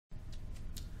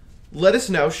Let us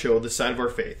now show the sign of our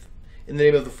faith. In the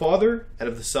name of the Father, and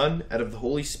of the Son, and of the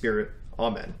Holy Spirit.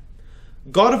 Amen.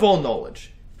 God of all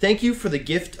knowledge, thank you for the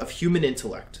gift of human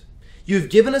intellect. You have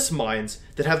given us minds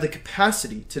that have the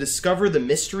capacity to discover the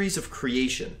mysteries of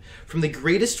creation, from the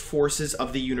greatest forces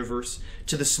of the universe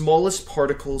to the smallest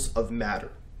particles of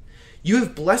matter. You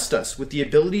have blessed us with the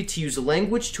ability to use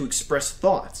language to express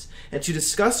thoughts and to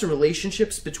discuss the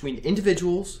relationships between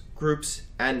individuals, groups,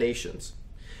 and nations.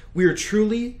 We are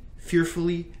truly,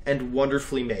 fearfully, and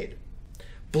wonderfully made.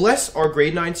 Bless our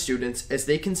grade 9 students as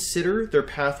they consider their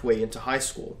pathway into high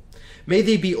school. May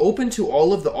they be open to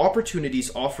all of the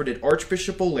opportunities offered at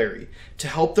Archbishop O'Leary to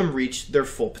help them reach their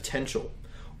full potential.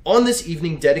 On this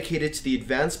evening dedicated to the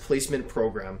Advanced Placement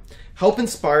Program, help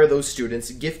inspire those students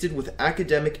gifted with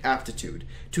academic aptitude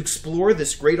to explore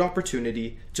this great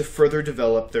opportunity to further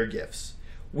develop their gifts.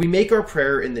 We make our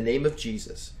prayer in the name of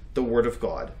Jesus, the Word of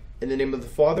God. In the name of the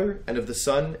Father, and of the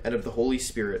Son, and of the Holy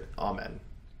Spirit. Amen.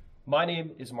 My name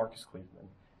is Marcus Cleveland,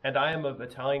 and I am of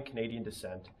Italian-Canadian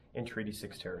descent in Treaty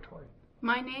 6 territory.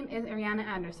 My name is Ariana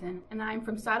Anderson, and I am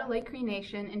from Saddle Lake Cree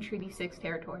Nation in Treaty 6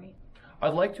 territory.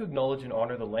 I'd like to acknowledge and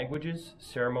honor the languages,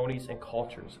 ceremonies, and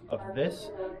cultures of this,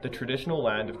 the traditional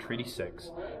land of Treaty 6,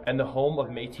 and the home of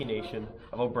Métis Nation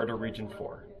of Alberta Region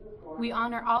 4. We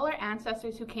honor all our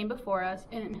ancestors who came before us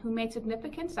and who made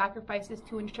significant sacrifices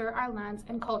to ensure our lands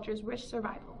and culture's rich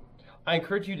survival. I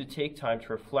encourage you to take time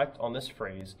to reflect on this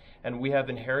phrase, and we have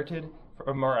inherited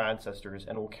from our ancestors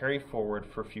and will carry forward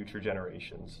for future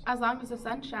generations. As long as the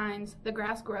sun shines, the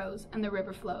grass grows, and the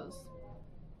river flows.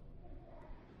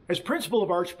 As principal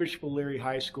of Archbishop O'Leary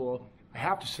High School, I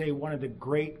have to say one of the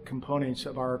great components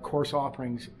of our course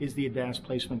offerings is the Advanced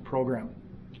Placement Program.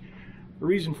 The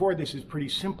reason for this is pretty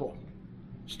simple.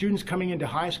 Students coming into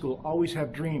high school always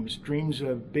have dreams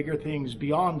of bigger things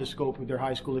beyond the scope of their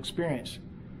high school experience.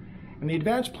 And the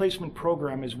Advanced Placement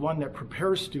Program is one that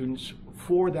prepares students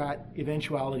for that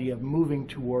eventuality of moving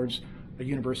towards a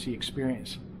university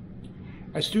experience.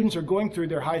 As students are going through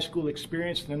their high school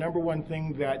experience, the number one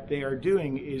thing that they are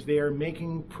doing is they are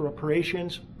making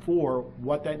preparations for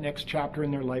what that next chapter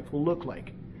in their life will look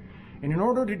like. And in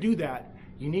order to do that,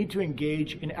 you need to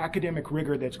engage in academic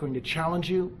rigor that's going to challenge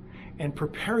you and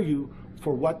prepare you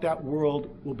for what that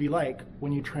world will be like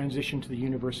when you transition to the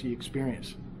university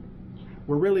experience.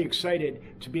 We're really excited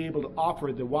to be able to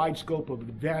offer the wide scope of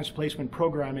advanced placement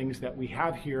programmings that we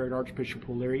have here at Archbishop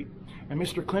O'Leary. And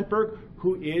Mr. Clintberg,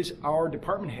 who is our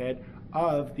department head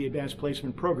of the advanced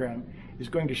placement program, is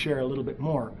going to share a little bit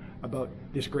more about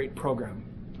this great program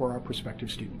for our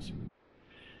prospective students.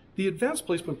 The Advanced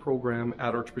Placement Program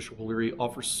at Archbishop O'Leary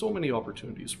offers so many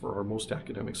opportunities for our most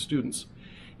academic students.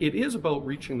 It is about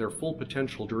reaching their full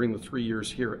potential during the 3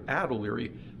 years here at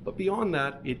O'Leary, but beyond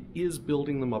that, it is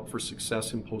building them up for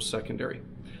success in post-secondary.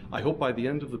 I hope by the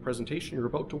end of the presentation you're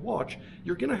about to watch,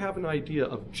 you're going to have an idea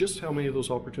of just how many of those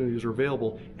opportunities are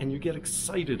available, and you get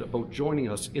excited about joining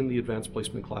us in the advanced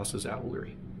placement classes at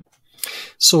O'Leary.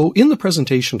 So in the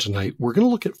presentation tonight, we're going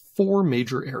to look at 4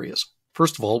 major areas.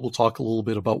 First of all, we'll talk a little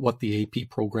bit about what the AP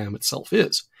program itself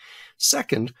is.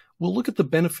 Second, we'll look at the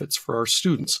benefits for our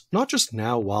students, not just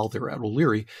now while they're at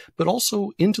O'Leary, but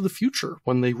also into the future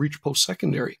when they reach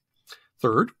post-secondary.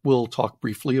 Third, we'll talk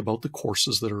briefly about the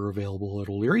courses that are available at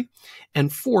O'Leary.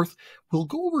 And fourth, we'll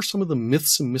go over some of the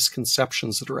myths and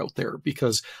misconceptions that are out there,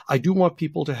 because I do want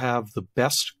people to have the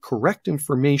best, correct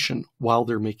information while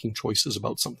they're making choices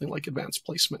about something like advanced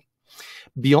placement.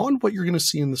 Beyond what you're going to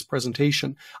see in this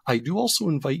presentation, I do also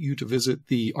invite you to visit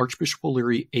the Archbishop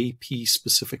O'Leary AP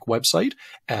specific website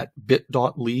at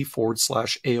bit.ly/AOLAP.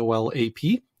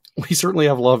 We certainly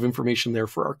have a lot of information there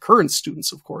for our current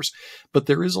students, of course, but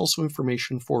there is also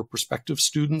information for prospective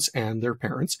students and their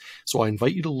parents. So I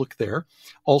invite you to look there.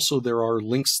 Also, there are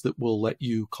links that will let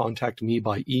you contact me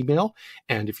by email.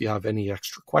 And if you have any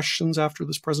extra questions after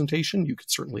this presentation, you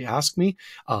could certainly ask me.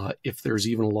 If there's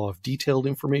even a lot of detailed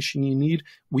information you need,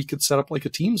 we could set up like a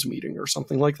Teams meeting or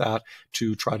something like that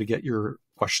to try to get your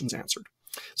questions answered.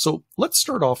 So let's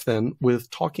start off then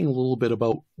with talking a little bit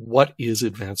about what is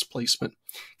advanced placement.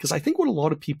 Because I think what a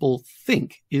lot of people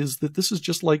think is that this is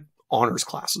just like honors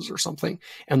classes or something,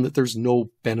 and that there's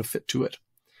no benefit to it.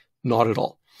 Not at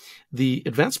all. The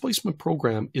advanced placement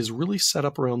program is really set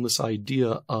up around this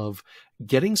idea of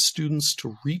getting students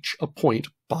to reach a point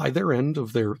by their end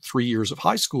of their 3 years of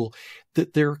high school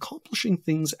that they're accomplishing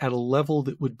things at a level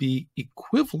that would be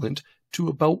equivalent to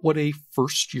about what a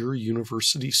first-year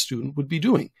university student would be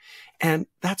doing. And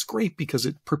that's great because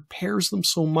it prepares them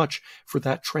so much for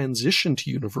that transition to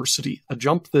university, a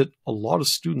jump that a lot of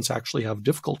students actually have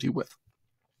difficulty with.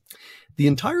 The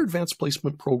entire advanced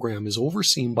placement program is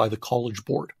overseen by the College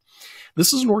Board.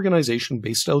 This is an organization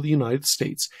based out of the United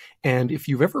States, and if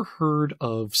you've ever heard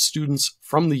of students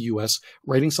from the US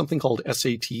writing something called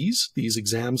SATs, these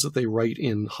exams that they write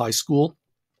in high school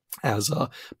as a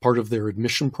part of their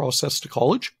admission process to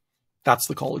college, that's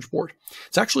the College Board.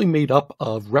 It's actually made up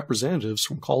of representatives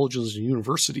from colleges and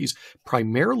universities,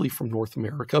 primarily from North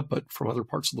America, but from other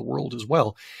parts of the world as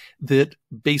well, that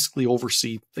basically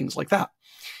oversee things like that.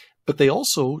 But they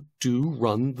also do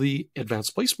run the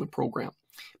advanced placement program,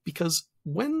 because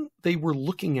when they were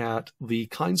looking at the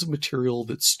kinds of material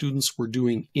that students were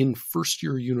doing in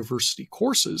first-year university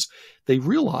courses, they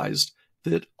realized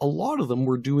that a lot of them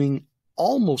were doing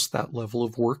almost that level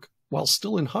of work while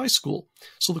still in high school.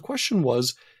 So the question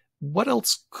was, what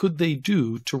else could they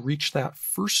do to reach that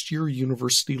first-year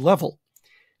university level?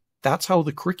 That's how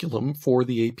the curriculum for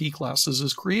the AP classes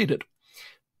is created.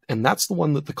 And that's the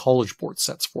one that the College Board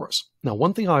sets for us. Now,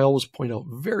 one thing I always point out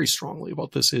very strongly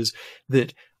about this is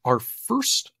that our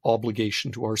first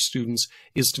obligation to our students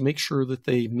is to make sure that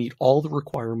they meet all the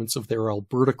requirements of their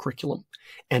Alberta curriculum.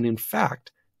 And in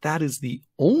fact, that is the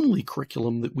only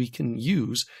curriculum that we can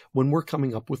use when we're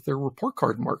coming up with their report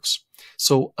card marks.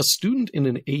 So a student in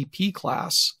an AP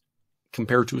class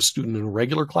compared to a student in a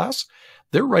regular class,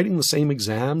 they're writing the same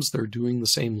exams, they're doing the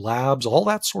same labs, all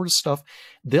that sort of stuff.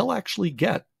 They'll actually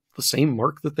get the same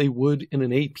mark that they would in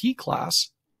an AP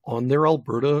class on their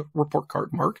Alberta report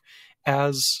card mark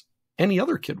as any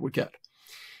other kid would get.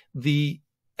 The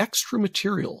extra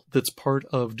material that's part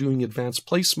of doing advanced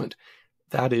placement,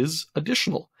 that is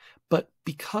additional. But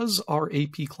because our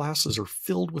AP classes are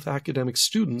filled with academic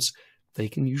students, they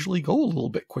can usually go a little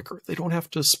bit quicker. They don't have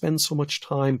to spend so much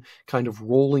time kind of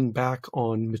rolling back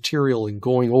on material and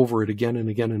going over it again and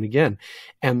again and again.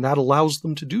 And that allows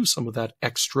them to do some of that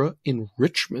extra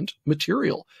enrichment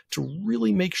material to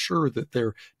really make sure that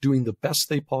they're doing the best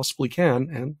they possibly can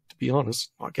and, to be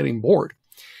honest, not getting bored.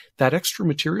 That extra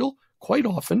material, quite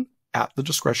often, at the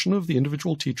discretion of the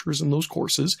individual teachers in those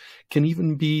courses, can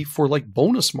even be for like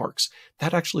bonus marks.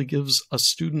 That actually gives a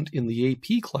student in the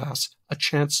AP class a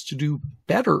chance to do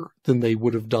better than they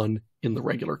would have done in the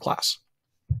regular class.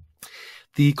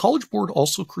 The College Board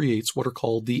also creates what are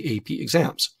called the AP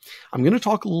exams. I'm going to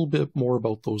talk a little bit more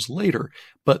about those later,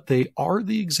 but they are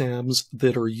the exams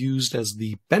that are used as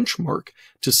the benchmark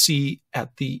to see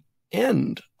at the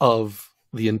end of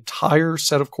the entire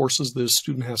set of courses that a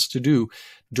student has to do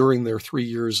during their 3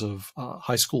 years of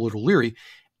high school at O'Leary,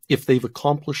 if they've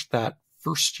accomplished that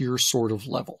first year sort of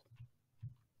level.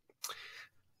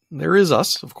 There is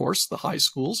us, of course, the high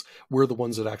schools. We're the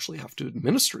ones that actually have to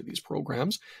administer these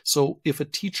programs. So if a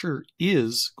teacher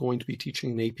is going to be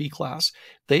teaching an AP class,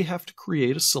 they have to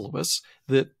create a syllabus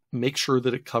that makes sure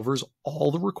that it covers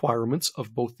all the requirements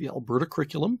of both the Alberta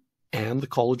curriculum and the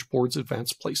College Board's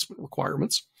advanced placement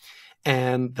requirements.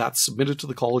 And that's submitted to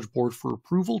the College Board for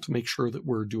approval to make sure that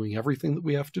we're doing everything that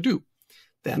we have to do.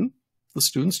 Then the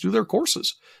students do their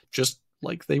courses, just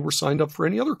like they were signed up for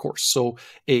any other course. So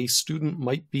a student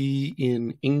might be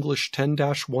in English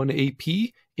 10-1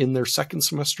 AP in their second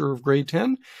semester of grade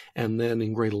 10, and then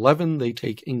in grade 11 they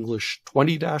take English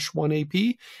 20-1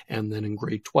 AP, and then in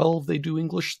grade 12 they do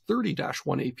English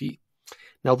 30-1 AP.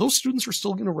 Now, those students are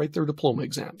still going to write their diploma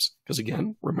exams because,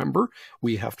 again, remember,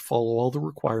 we have to follow all the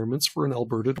requirements for an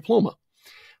Alberta diploma.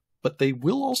 But they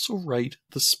will also write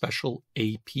the special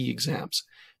AP exams.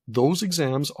 Those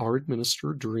exams are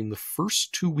administered during the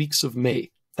first 2 weeks of May.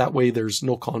 That way, there's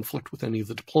no conflict with any of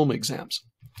the diploma exams.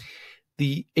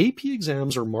 The AP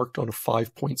exams are marked on a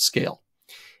 5-point scale.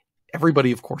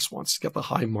 Everybody, of course, wants to get the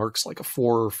high marks like a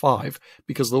 4 or 5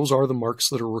 because those are the marks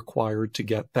that are required to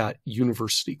get that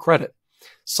university credit.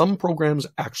 Some programs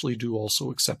actually do also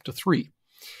accept a 3.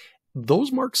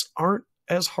 Those marks aren't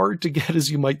as hard to get as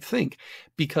you might think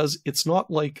because it's not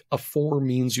like a 4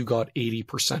 means you got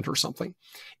 80% or something.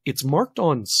 It's marked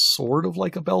on sort of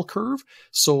like a bell curve.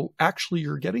 So actually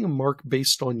you're getting a mark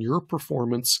based on your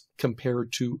performance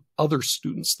compared to other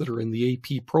students that are in the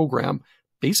AP program,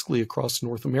 basically across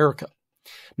North America.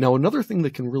 Now, another thing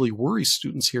that can really worry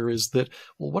students here is that,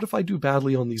 well, what if I do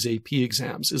badly on these AP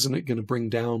exams? Isn't it going to bring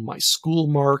down my school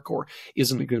mark, or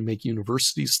isn't it going to make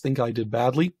universities think I did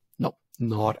badly? No,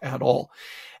 not at all.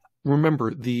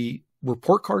 Remember, the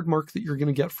report card mark that you're going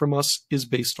to get from us is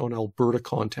based on Alberta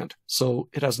content, so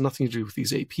it has nothing to do with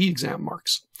these AP exam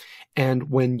marks.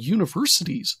 And when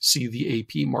universities see the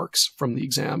AP marks from the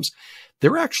exams,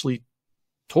 they're actually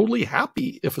totally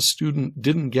happy if a student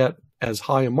didn't get as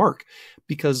high a mark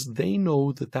because they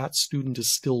know that that student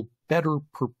is still better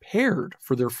prepared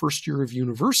for their first year of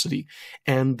university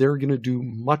and they're going to do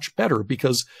much better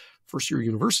because first-year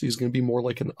university is going to be more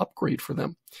like an upgrade for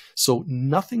them. So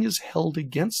nothing is held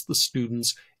against the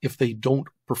students if they don't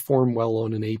perform well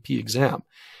on an AP exam.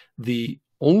 The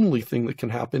only thing that can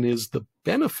happen is the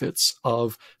benefits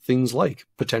of things like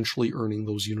potentially earning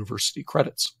those university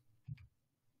credits.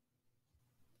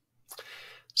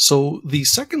 So the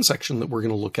second section that we're going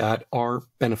to look at are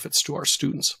benefits to our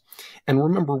students. And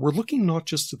remember, we're looking not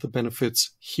just at the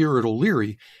benefits here at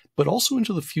O'Leary, but also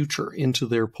into the future, into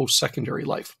their post-secondary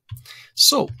life.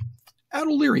 So at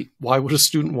O'Leary, why would a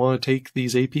student want to take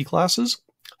these AP classes?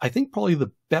 I think probably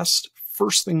the best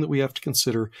first thing that we have to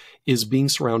consider is being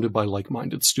surrounded by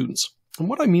like-minded students. And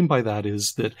what I mean by that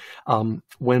is that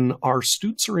when our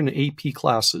students are in AP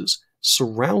classes,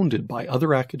 surrounded by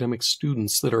other academic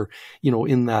students that are,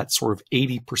 in that sort of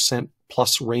 80%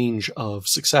 plus range of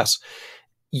success,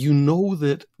 you know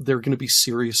that they're going to be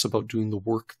serious about doing the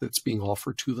work that's being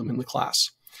offered to them in the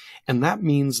class. And that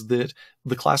means that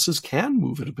the classes can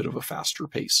move at a bit of a faster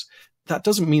pace. That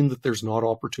doesn't mean that there's not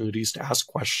opportunities to ask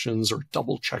questions or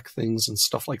double check things and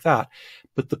stuff like that.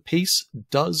 But the pace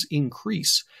does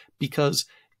increase because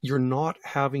you're not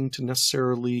having to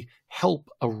necessarily help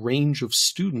a range of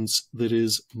students that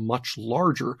is much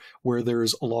larger, where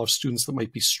there's a lot of students that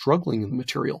might be struggling in the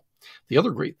material. The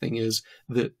other great thing is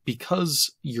that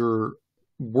because you're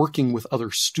working with other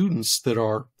students that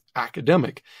are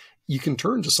academic, you can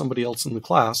turn to somebody else in the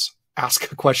class,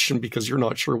 ask a question because you're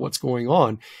not sure what's going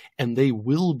on, and they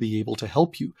will be able to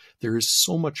help you. There is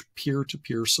so much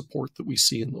peer-to-peer support that we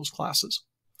see in those classes.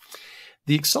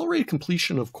 The accelerated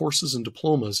completion of courses and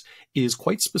diplomas is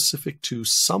quite specific to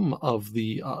some of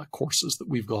the courses that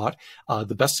we've got.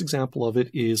 The best example of it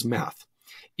is math.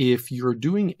 If you're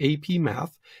doing AP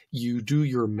math, you do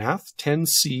your Math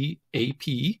 10C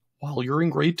AP while you're in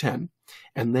grade 10,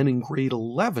 and then in grade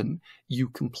 11, you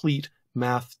complete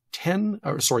Math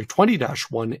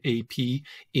 20-1 AP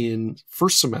in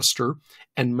first semester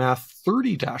and Math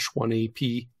 30-1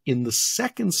 AP in the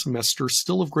second semester,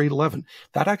 still of grade 11.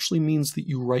 That actually means that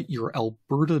you write your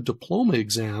Alberta diploma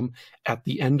exam at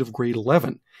the end of grade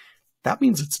 11. That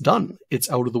means it's done. It's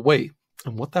out of the way.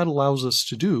 And what that allows us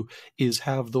to do is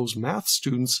have those math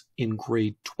students in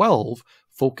grade 12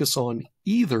 focus on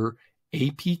either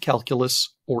AP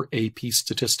Calculus or AP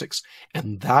Statistics.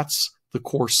 And that's the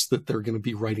course that they're going to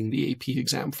be writing the AP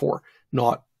exam for,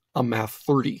 not a Math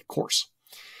 30 course.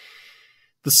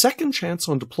 The second chance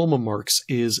on diploma marks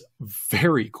is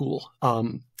very cool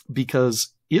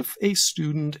because if a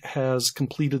student has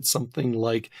completed something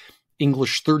like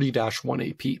English 30-1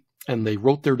 AP and they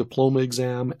wrote their diploma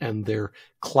exam and their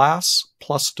class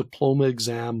plus diploma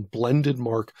exam blended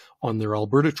mark on their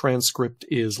Alberta transcript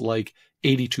is like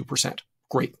 82%.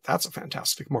 Great, that's a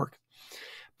fantastic mark.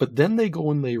 But then they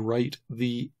go and they write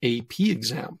the AP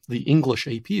exam, the English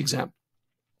AP exam.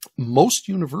 Most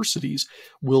universities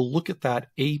will look at that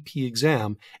AP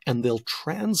exam and they'll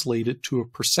translate it to a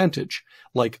percentage.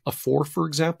 Like a 4, for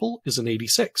example, is an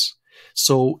 86.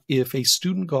 So if a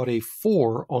student got a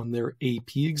 4 on their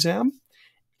AP exam,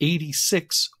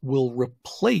 86 will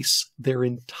replace their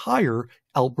entire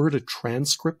Alberta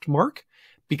transcript mark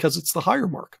because it's the higher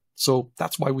mark. So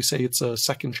that's why we say it's a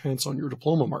second chance on your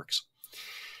diploma marks.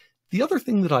 The other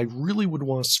thing that I really would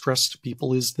want to stress to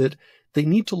people is that they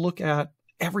need to look at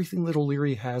everything that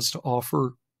O'Leary has to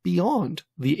offer beyond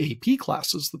the AP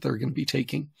classes that they're going to be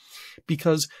taking,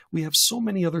 because we have so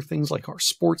many other things like our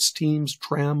sports teams,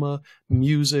 drama,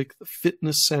 music, the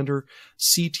fitness center,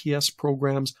 CTS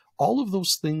programs, all of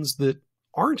those things that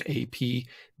aren't AP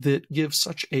that give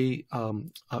such a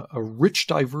rich,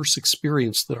 diverse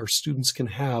experience that our students can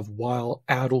have while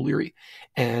at O'Leary.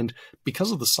 And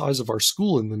because of the size of our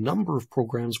school and the number of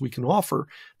programs we can offer,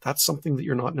 that's something that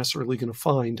you're not necessarily going to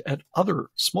find at other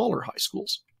smaller high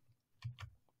schools.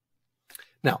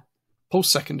 Now,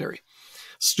 post-secondary.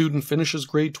 Student finishes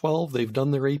grade 12, they've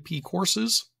done their AP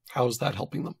courses. How is that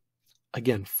helping them?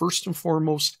 Again, first and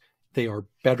foremost, they are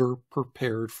better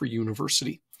prepared for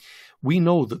university. We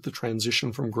know that the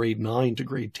transition from grade 9 to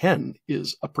grade 10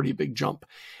 is a pretty big jump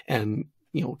and,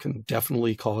 can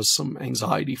definitely cause some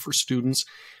anxiety for students.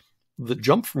 The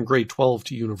jump from grade 12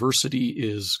 to university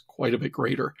is quite a bit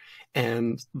greater.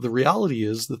 And the reality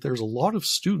is that there's a lot of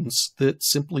students that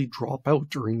simply drop out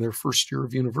during their first year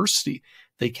of university.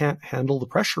 They can't handle the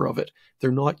pressure of it.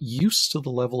 They're not used to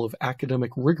the level of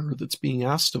academic rigor that's being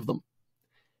asked of them.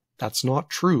 That's not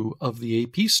true of the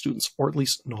AP students, or at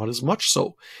least not as much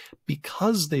so,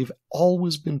 because they've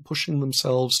always been pushing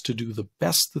themselves to do the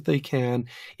best that they can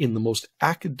in the most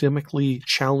academically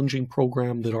challenging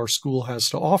program that our school has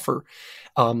to offer.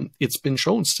 It's been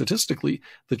shown statistically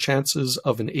the chances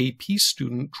of an AP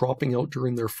student dropping out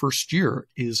during their first year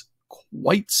is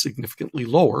quite significantly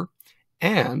lower,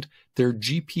 and their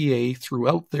GPA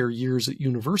throughout their years at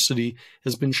university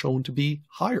has been shown to be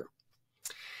higher.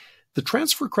 The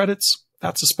transfer credits,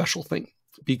 that's a special thing,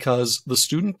 because the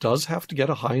student does have to get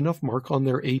a high enough mark on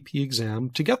their AP exam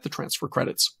to get the transfer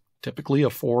credits, typically a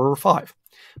 4 or a 5.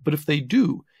 But if they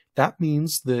do, that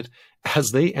means that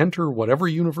as they enter whatever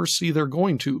university they're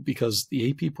going to, because the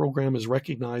AP program is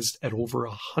recognized at over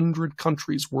 100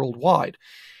 countries worldwide,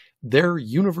 their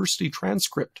university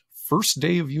transcript, first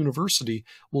day of university,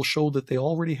 will show that they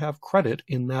already have credit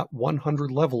in that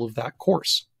 100 level of that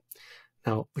course.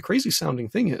 Now, the crazy sounding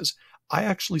thing is, I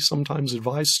actually sometimes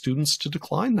advise students to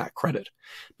decline that credit,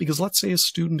 because let's say a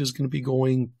student is going to be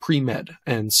going pre-med,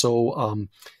 and so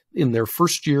in their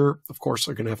first year, of course,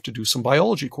 they're going to have to do some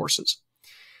biology courses.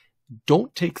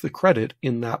 Don't take the credit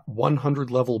in that 100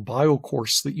 level bio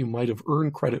course that you might have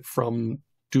earned credit from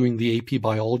doing the AP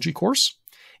biology course.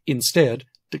 Instead,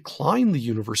 decline the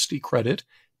university credit,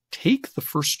 take the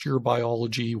first year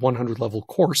biology 100 level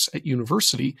course at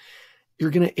university.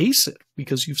 You're going to ace it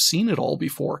because you've seen it all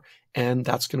before, and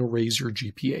that's going to raise your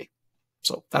GPA.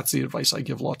 So that's the advice I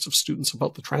give lots of students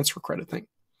about the transfer credit thing.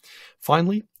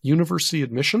 Finally, university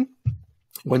admission.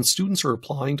 When students are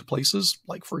applying to places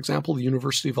like, for example, the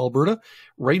University of Alberta,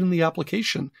 right in the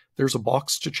application, there's a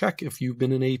box to check if you've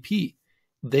been in AP.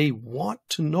 They want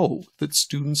to know that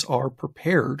students are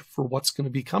prepared for what's going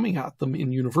to be coming at them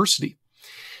in university.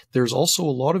 There's also a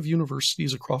lot of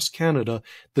universities across Canada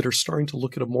that are starting to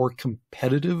look at a more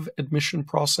competitive admission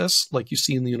process like you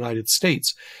see in the United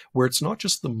States, where it's not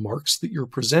just the marks that you're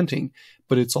presenting,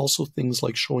 but it's also things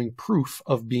like showing proof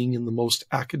of being in the most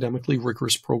academically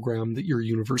rigorous program that your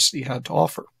university had to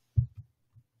offer.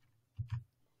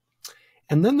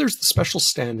 And then there's the special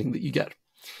standing that you get.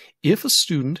 If a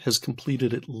student has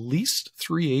completed at least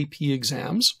 3 AP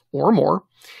exams or more,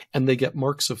 and they get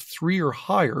marks of 3 or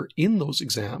higher in those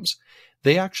exams,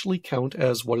 they actually count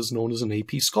as what is known as an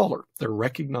AP scholar. They're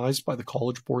recognized by the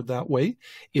College Board that way.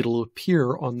 It'll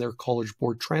appear on their College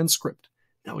Board transcript.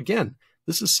 Now again,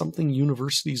 this is something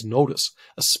universities notice,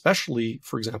 especially,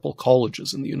 for example,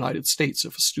 colleges in the United States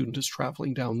if a student is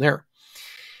traveling down there.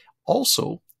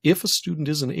 Also, if a student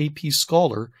is an AP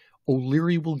scholar,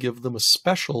 O'Leary will give them a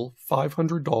special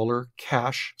 $500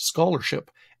 cash scholarship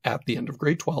at the end of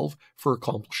grade 12 for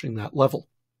accomplishing that level.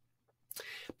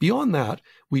 Beyond that,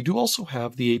 we do also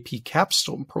have the AP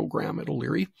Capstone program at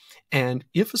O'Leary, and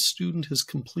if a student has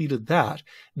completed that,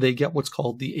 they get what's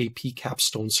called the AP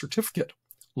Capstone certificate.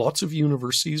 Lots of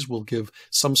universities will give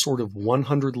some sort of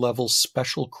 100 level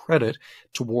special credit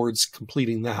towards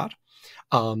completing that.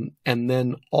 And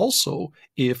then also,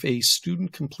 if a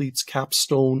student completes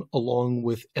Capstone along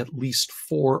with at least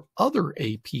 4 other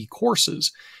AP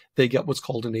courses, they get what's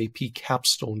called an AP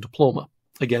Capstone diploma.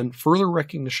 Again, further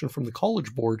recognition from the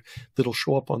College Board that'll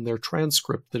show up on their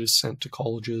transcript that is sent to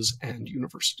colleges and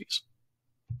universities.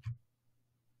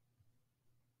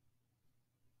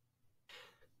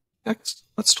 Next,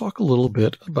 let's talk a little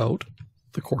bit about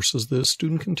the courses that a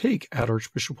student can take at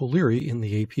Archbishop O'Leary in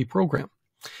the AP program.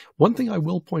 One thing I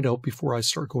will point out before I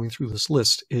start going through this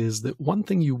list is that one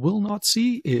thing you will not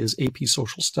see is AP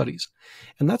Social Studies.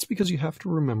 And that's because you have to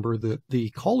remember that the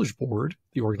College Board,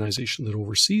 the organization that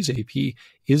oversees AP,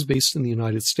 is based in the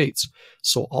United States.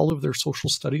 So all of their social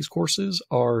studies courses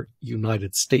are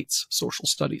United States social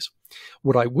studies.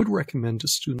 What I would recommend to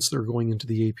students that are going into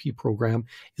the AP program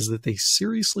is that they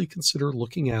seriously consider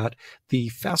looking at the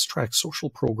Fast Track Social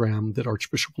program that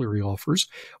Archbishop O'Leary offers,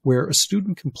 where a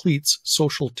student completes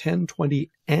Social 10,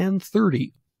 20, and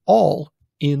 30 all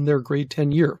in their grade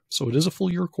 10 year. So it is a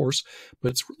full year course,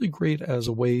 but it's really great as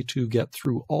a way to get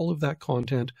through all of that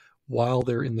content while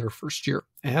they're in their first year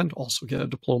and also get a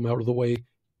diploma out of the way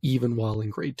even while in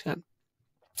grade 10.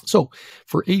 So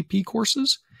for AP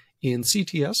courses, in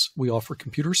CTS, we offer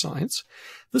computer science.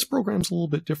 This program's a little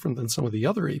bit different than some of the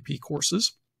other AP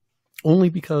courses, only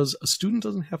because a student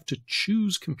doesn't have to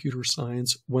choose computer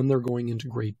science when they're going into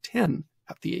grade 10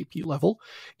 at the AP level.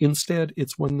 Instead,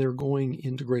 it's when they're going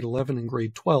into grade 11 and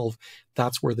grade 12,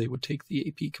 that's where they would take the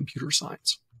AP computer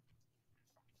science.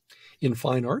 In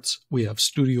fine arts, we have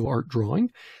studio art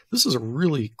drawing. This is a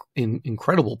really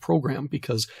incredible program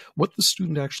because what the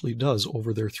student actually does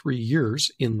over their 3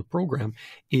 years in the program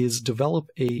is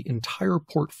develop an entire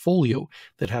portfolio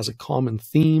that has a common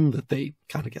theme that they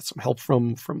kind of get some help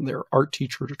from their art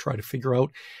teacher to try to figure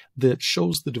out, that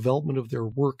shows the development of their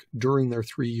work during their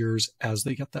 3 years as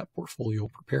they get that portfolio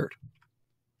prepared.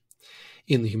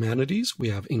 In the humanities, we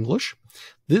have English.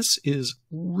 This is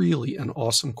really an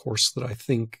awesome course that I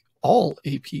think all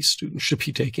AP students should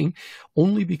be taking,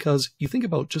 only because you think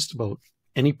about just about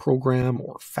any program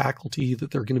or faculty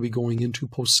that they're going to be going into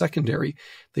post-secondary,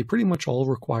 they pretty much all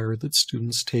require that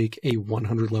students take a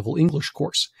 100 level English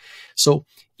course. So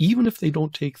even if they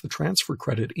don't take the transfer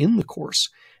credit in the course,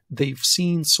 they've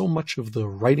seen so much of the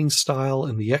writing style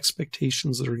and the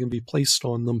expectations that are going to be placed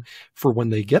on them for when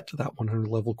they get to that 100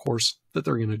 level course that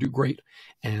they're going to do great.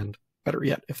 And better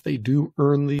yet, if they do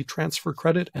earn the transfer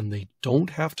credit and they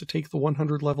don't have to take the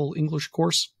 100 level English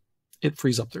course, it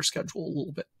frees up their schedule a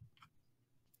little bit.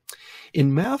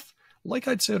 In math, like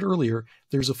I'd said earlier,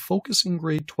 there's a focus in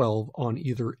grade 12 on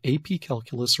either AP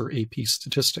Calculus or AP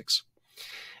Statistics.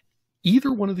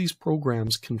 Either one of these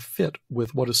programs can fit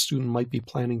with what a student might be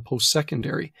planning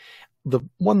post-secondary. The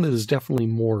one that is definitely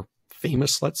more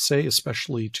famous, let's say,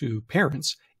 especially to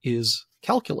parents, is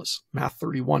Calculus. Math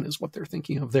 31 is what they're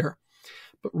thinking of there.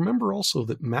 But remember also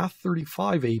that Math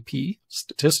 35 AP,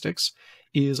 Statistics,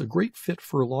 is a great fit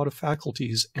for a lot of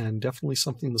faculties and definitely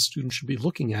something the students should be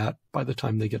looking at by the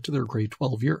time they get to their grade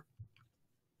 12 year.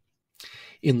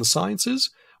 In the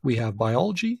sciences, we have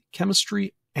biology,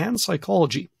 chemistry, and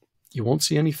psychology. You won't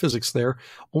see any physics there,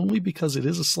 only because it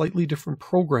is a slightly different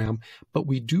program, but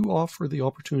we do offer the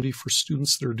opportunity for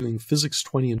students that are doing Physics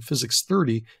 20 and Physics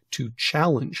 30 to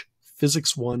challenge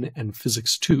Physics 1 and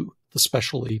Physics 2, the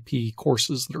special AP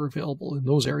courses that are available in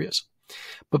those areas.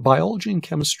 But biology and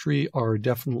chemistry are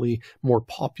definitely more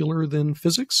popular than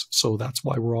physics, so that's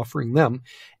why we're offering them.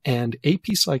 And AP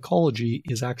Psychology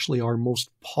is actually our most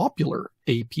popular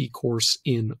AP course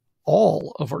in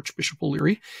all of Archbishop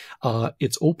O'Leary.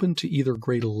 It's open to either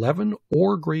grade 11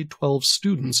 or grade 12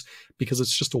 students because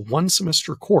it's just a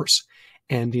one-semester course.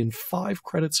 And in 5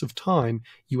 credits of time,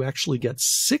 you actually get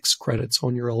 6 credits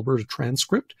on your Alberta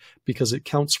transcript because it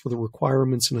counts for the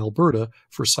requirements in Alberta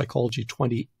for Psychology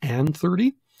 20 and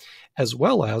 30, as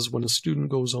well as when a student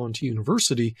goes on to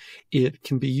university, it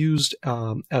can be used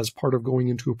as part of going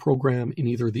into a program in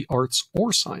either the arts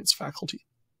or science faculty.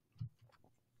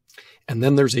 And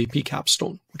then there's AP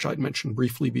Capstone, which I'd mentioned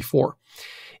briefly before.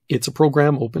 It's a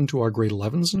program open to our grade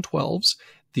 11s and 12s.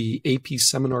 The AP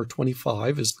Seminar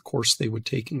 25 is the course they would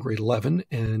take in grade 11,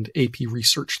 and AP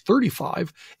Research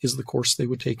 35 is the course they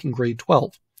would take in grade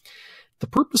 12. The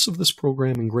purpose of this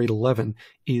program in grade 11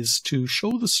 is to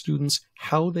show the students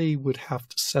how they would have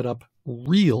to set up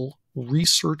real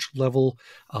research level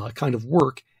kind of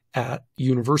work at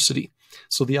university.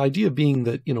 So the idea being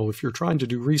that, if you're trying to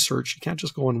do research, you can't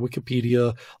just go on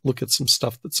Wikipedia, look at some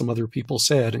stuff that some other people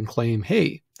said and claim,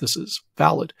 hey, this is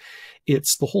valid.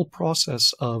 It's the whole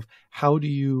process of how do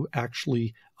you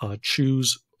actually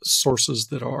choose sources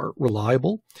that are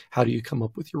reliable? How do you come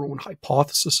up with your own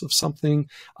hypothesis of something?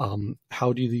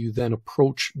 How do you then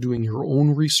approach doing your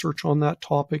own research on that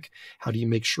topic? How do you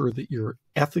make sure that you're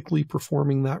ethically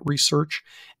performing that research?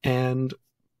 And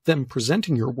then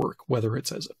presenting your work, whether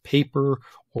it's as a paper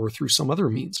or through some other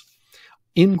means.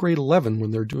 In grade 11, when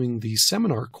they're doing the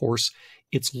seminar course,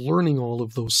 it's learning all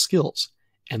of those skills.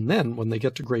 And then when they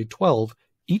get to grade 12,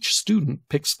 each student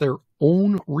picks their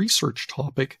own research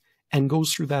topic and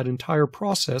goes through that entire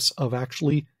process of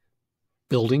actually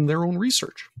building their own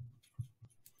research.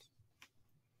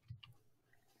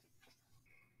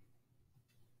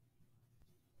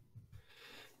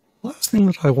 Last thing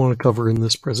that I want to cover in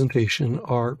this presentation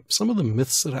are some of the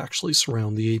myths that actually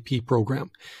surround the AP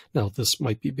program. Now, this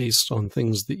might be based on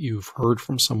things that you've heard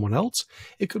from someone else.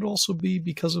 It could also be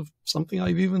because of something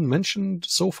I've even mentioned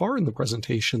so far in the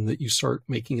presentation that you start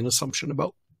making an assumption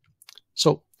about.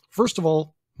 So, first of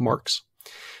all, marks.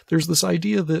 There's this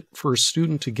idea that for a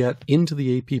student to get into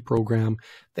the AP program,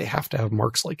 they have to have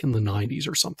marks like in the 90s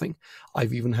or something.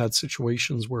 I've even had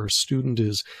situations where a student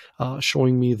is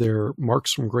showing me their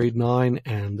marks from grade 9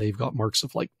 and they've got marks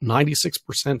of like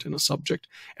 96% in a subject.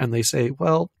 And they say,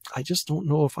 well, I just don't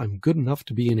know if I'm good enough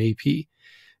to be an AP.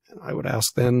 And I would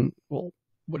ask then, well,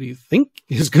 what do you think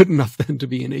is good enough then to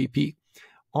be an AP?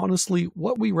 Honestly,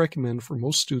 what we recommend for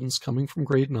most students coming from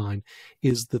grade 9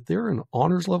 is that they're an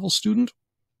honors level student,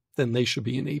 then they should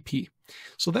be an AP.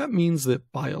 So that means that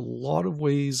by a lot of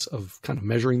ways of kind of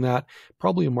measuring that,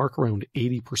 probably a mark around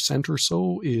 80% or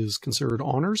so is considered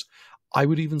honors. I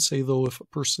would even say, though, if a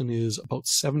person is about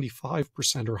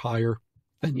 75% or higher,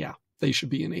 then yeah, they should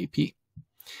be an AP.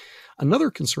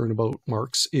 Another concern about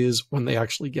marks is when they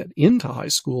actually get into high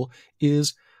school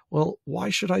is, well, why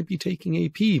should I be taking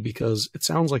AP? Because it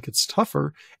sounds like it's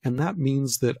tougher, and that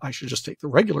means that I should just take the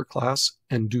regular class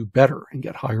and do better and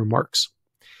get higher marks.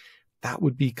 That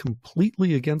would be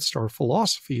completely against our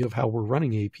philosophy of how we're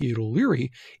running AP at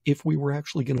O'Leary if we were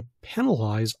actually going to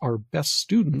penalize our best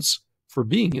students for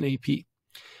being an AP.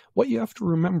 What you have to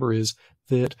remember is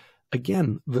that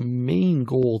again, the main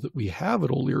goal that we have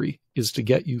at O'Leary is to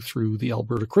get you through the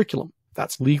Alberta curriculum.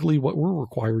 That's legally what we're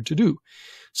required to do.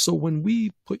 So when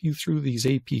we put you through these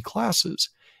AP classes,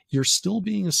 you're still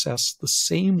being assessed the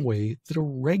same way that a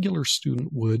regular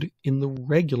student would in the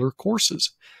regular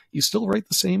courses. You still write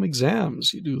the same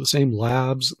exams, you do the same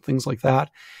labs, things like that,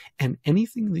 and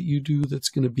anything that you do that's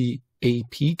going to be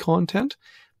AP content,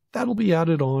 that'll be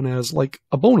added on as like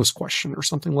a bonus question or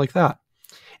something like that.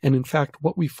 And in fact,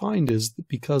 what we find is that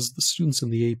because the students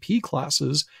in the AP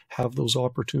classes have those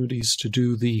opportunities to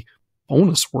do the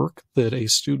bonus work that a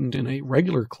student in a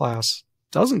regular class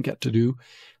doesn't get to do,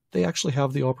 they actually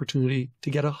have the opportunity to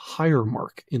get a higher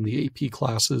mark in the AP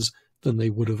classes than they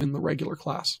would have in the regular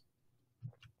class.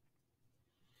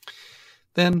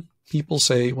 Then people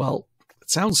say, well, it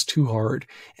sounds too hard,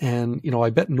 and I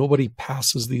bet nobody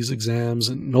passes these exams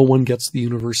and no one gets the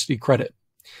university credit.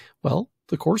 Well,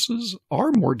 the courses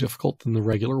are more difficult than the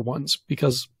regular ones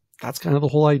because that's kind of the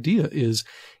whole idea, is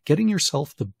getting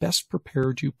yourself the best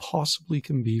prepared you possibly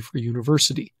can be for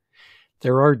university.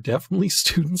 There are definitely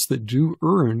students that do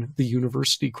earn the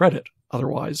university credit.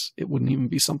 Otherwise, it wouldn't even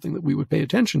be something that we would pay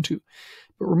attention to.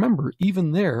 But remember,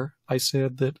 even there, I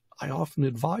said that I often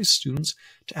advise students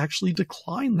to actually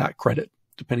decline that credit,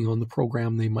 depending on the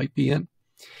program they might be in.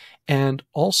 And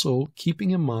also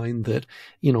keeping in mind that,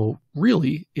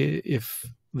 really, if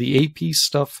the AP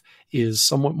stuff is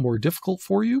somewhat more difficult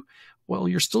for you, well,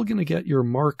 you're still going to get your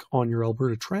mark on your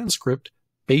Alberta transcript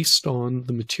based on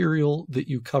the material that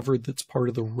you covered that's part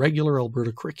of the regular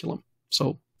Alberta curriculum.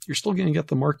 So you're still going to get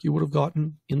the mark you would have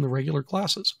gotten in the regular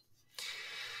classes.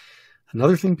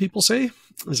 Another thing people say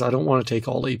is, I don't want to take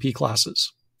all AP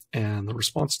classes. And the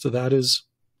response to that is,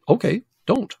 okay,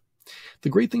 don't. The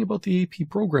great thing about the AP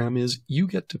program is you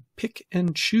get to pick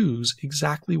and choose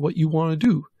exactly what you want to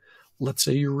do. Let's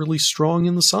say you're really strong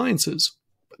in the sciences,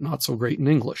 but not so great in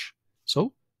English.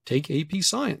 So take AP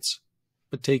Science,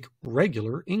 but take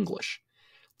regular English.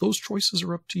 Those choices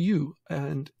are up to you,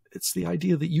 and it's the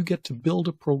idea that you get to build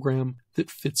a program that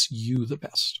fits you the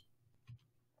best.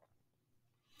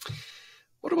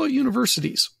 What about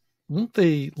universities? Won't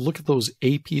they look at those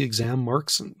AP exam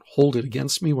marks and hold it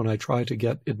against me when I try to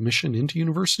get admission into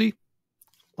university?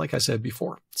 Like I said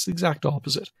before, it's the exact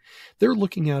opposite. They're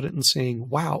looking at it and saying,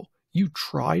 wow, you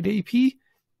tried AP?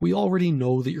 We already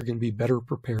know that you're going to be better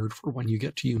prepared for when you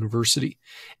get to university.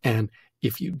 And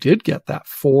if you did get that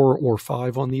 4 or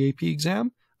 5 on the AP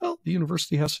exam, well, the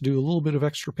university has to do a little bit of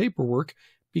extra paperwork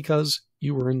because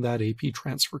you earned that AP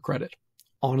transfer credit.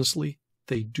 Honestly,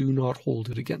 they do not hold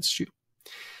it against you.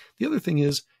 The other thing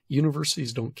is,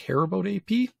 universities don't care about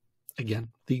AP. Again,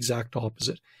 the exact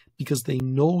opposite, because they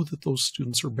know that those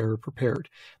students are better prepared.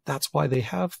 That's why they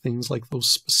have things like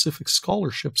those specific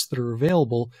scholarships that are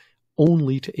available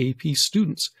only to AP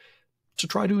students, to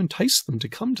try to entice them to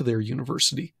come to their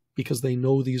university, because they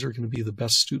know these are going to be the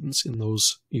best students in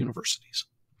those universities.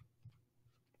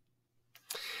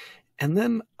 And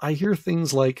then I hear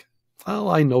things like, well,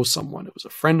 I know someone. It was a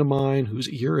friend of mine who's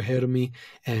a year ahead of me,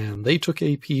 and they took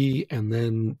AP, and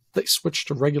then they switched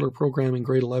to regular program in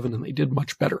grade 11, and they did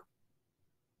much better.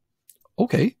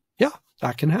 Okay, yeah,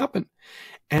 that can happen.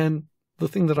 And the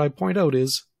thing that I point out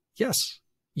is, yes,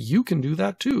 you can do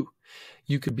that too.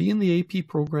 You could be in the AP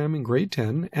program in grade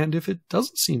 10, and if it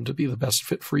doesn't seem to be the best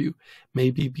fit for you,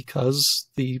 maybe because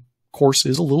the course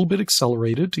is a little bit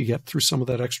accelerated to get through some of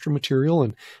that extra material,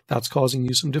 and that's causing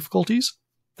you some difficulties,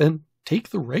 then take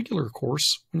the regular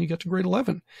course when you get to grade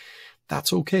 11.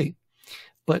 That's okay.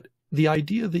 But the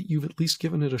idea that you've at least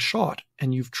given it a shot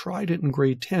and you've tried it in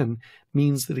grade 10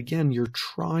 means that, again, you're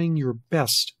trying your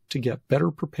best to get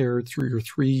better prepared through your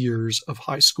 3 years of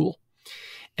high school.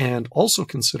 And also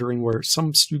considering where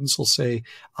some students will say,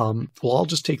 well, I'll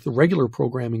just take the regular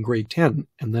program in grade 10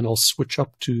 and then I'll switch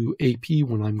up to AP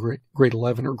when I'm grade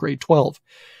 11 or grade 12.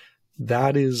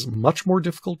 That is much more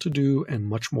difficult to do and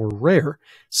much more rare,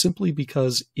 simply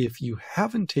because if you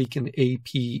haven't taken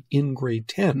AP in grade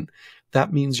 10,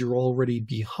 that means you're already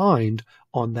behind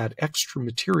on that extra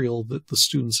material that the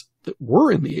students that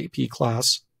were in the AP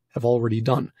class have already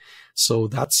done. So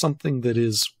that's something that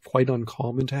is quite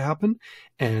uncommon to happen,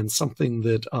 and something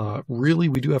that really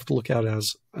we do have to look at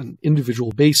as an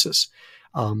individual basis.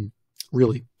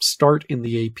 Really start in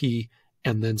the AP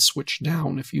and then switch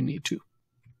down if you need to.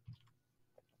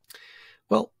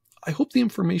 Well, I hope the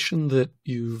information that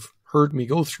you've heard me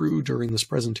go through during this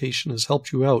presentation has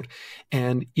helped you out.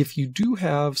 And if you do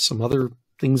have some other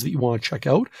things that you want to check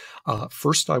out,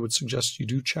 first I would suggest you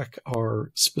do check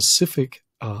our specific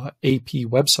AP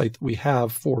website that we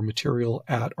have for material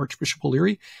at Archbishop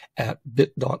O'Leary at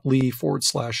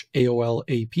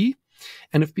bit.ly/AOLAP.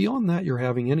 And if beyond that you're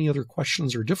having any other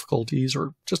questions or difficulties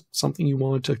or just something you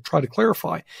wanted to try to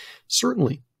clarify,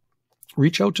 certainly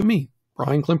reach out to me,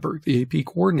 Bryan Clintberg, the AP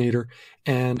coordinator,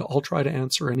 and I'll try to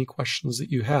answer any questions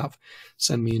that you have.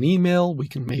 Send me an email. We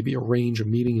can maybe arrange a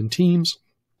meeting in Teams,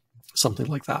 something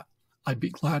like that. I'd be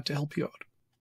glad to help you out.